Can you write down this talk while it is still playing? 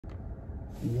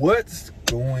What's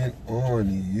going on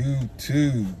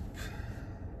YouTube?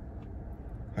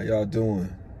 How y'all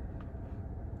doing?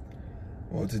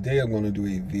 Well, today I'm going to do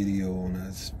a video on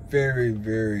a very,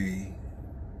 very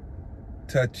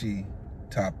touchy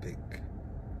topic.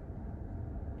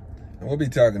 And we'll be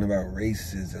talking about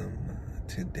racism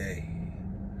today.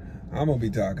 I'm going to be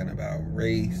talking about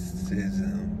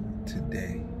racism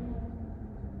today.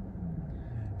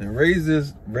 Now, racism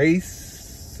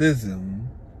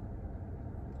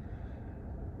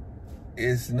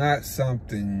is not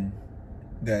something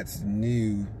that's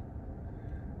new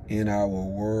in our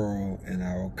world, in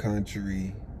our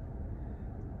country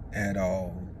at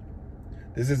all.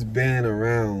 This has been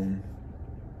around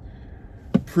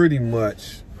pretty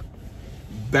much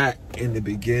back in the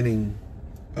beginning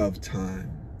of time.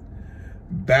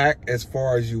 Back as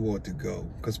far as you want to go.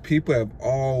 Because people have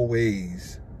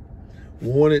always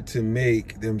wanted to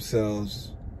make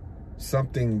themselves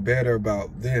something better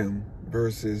about them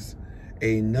versus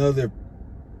another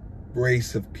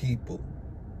race of people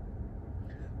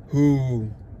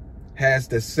who has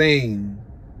the same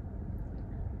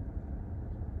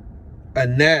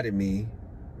anatomy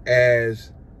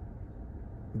as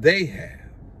they have.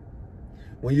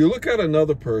 When you look at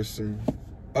another person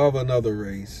of another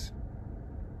race,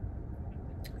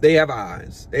 they have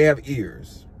eyes, they have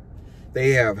ears,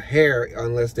 they have hair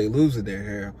unless they lose their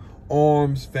hair,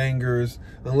 arms, fingers,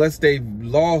 unless they've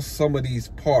lost some of these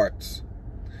parts.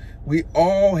 We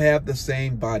all have the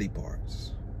same body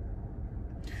parts.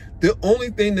 The only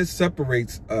thing that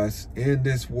separates us in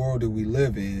this world that we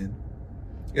live in,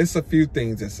 it's a few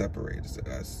things that separates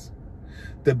us.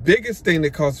 The biggest thing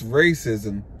that causes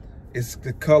racism is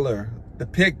the color, the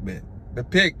pigment. The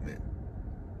pigment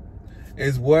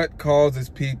is what causes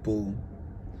people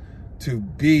to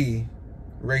be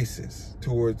racist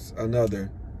towards another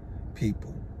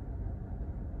people.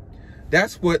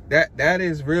 That's what that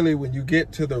is really, when you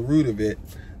get to the root of it,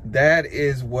 that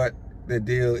is what the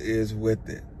deal is with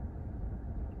it.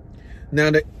 Now,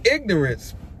 the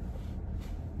ignorance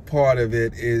part of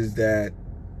it is that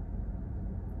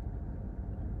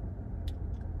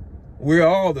we're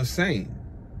all the same.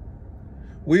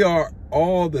 We are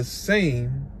all the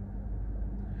same,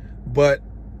 but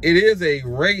it is a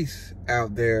race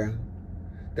out there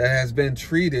that has been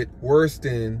treated worse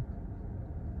than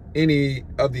any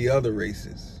of the other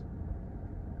races.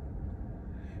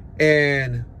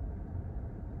 And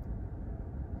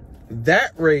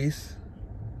that race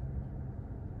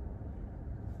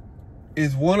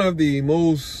is one of the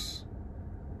most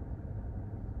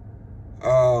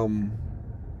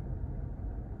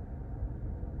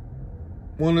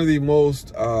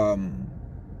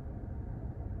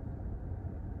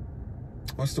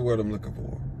what's the word I'm looking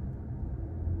for?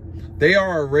 They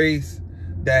are a race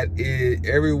that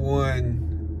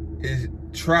everyone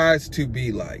tries to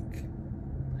be like.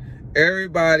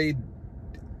 Everybody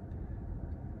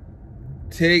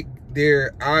take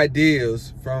their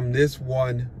ideas from this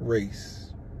one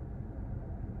race.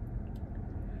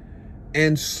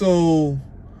 And so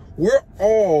we're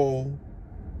all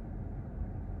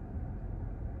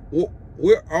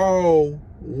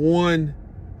one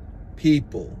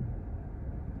people.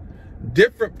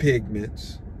 Different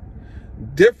pigments,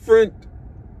 different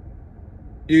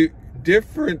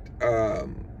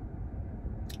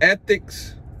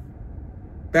ethics,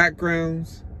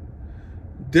 backgrounds,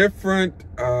 different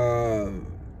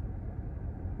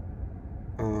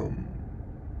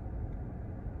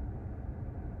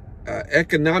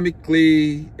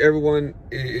economically, everyone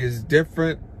is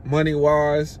different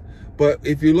money-wise. But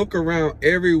if you look around,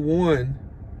 everyone,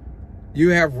 you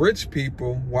have rich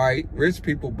people, white, rich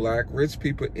people, black, rich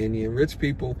people, Indian, rich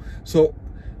people. So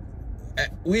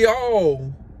we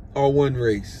all are one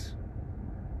race.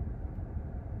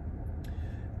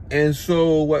 And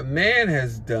so what man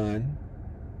has done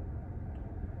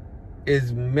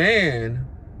is man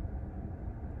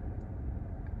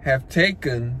have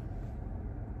taken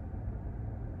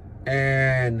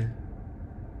and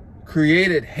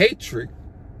created hatred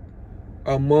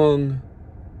among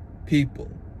people.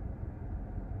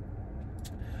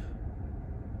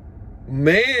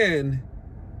 Man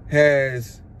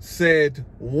has said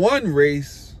one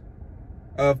race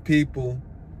of people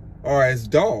are as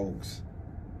dogs,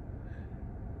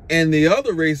 and the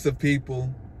other race of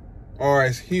people are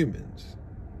as humans.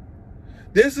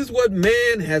 This is what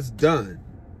man has done.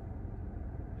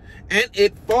 And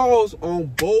it falls on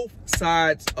both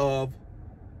sides of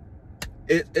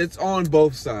it. It's on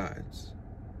both sides.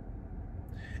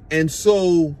 And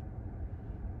so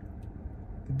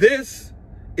this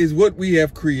is what we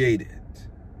have created.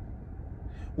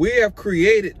 We have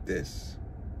created this.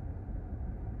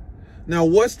 Now,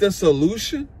 what's the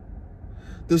solution?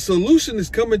 The solution is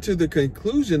coming to the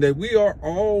conclusion that we are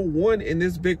all one in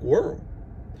this big world.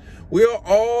 We are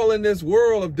all in this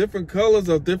world of different colors,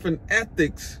 of different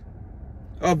ethics,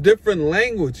 of different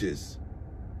languages,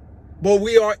 but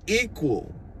we are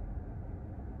equal.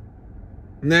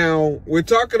 Now, we're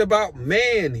talking about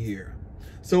man here.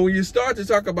 So when you start to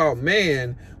talk about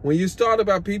man, when you start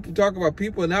about people, talk about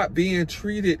people not being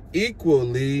treated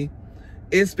equally,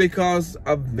 it's because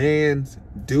of man's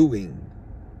doing.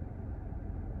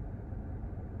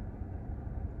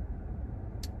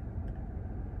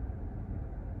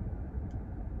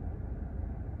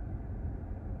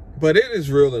 But it is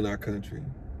real in our country.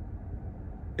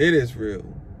 It is real.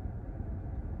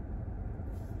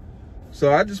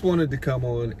 So I just wanted to come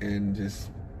on and just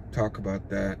talk about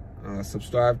that.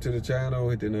 Subscribe to the channel,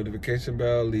 hit the notification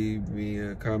bell, leave me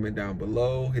a comment down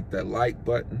below, hit that like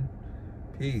button.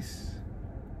 Peace.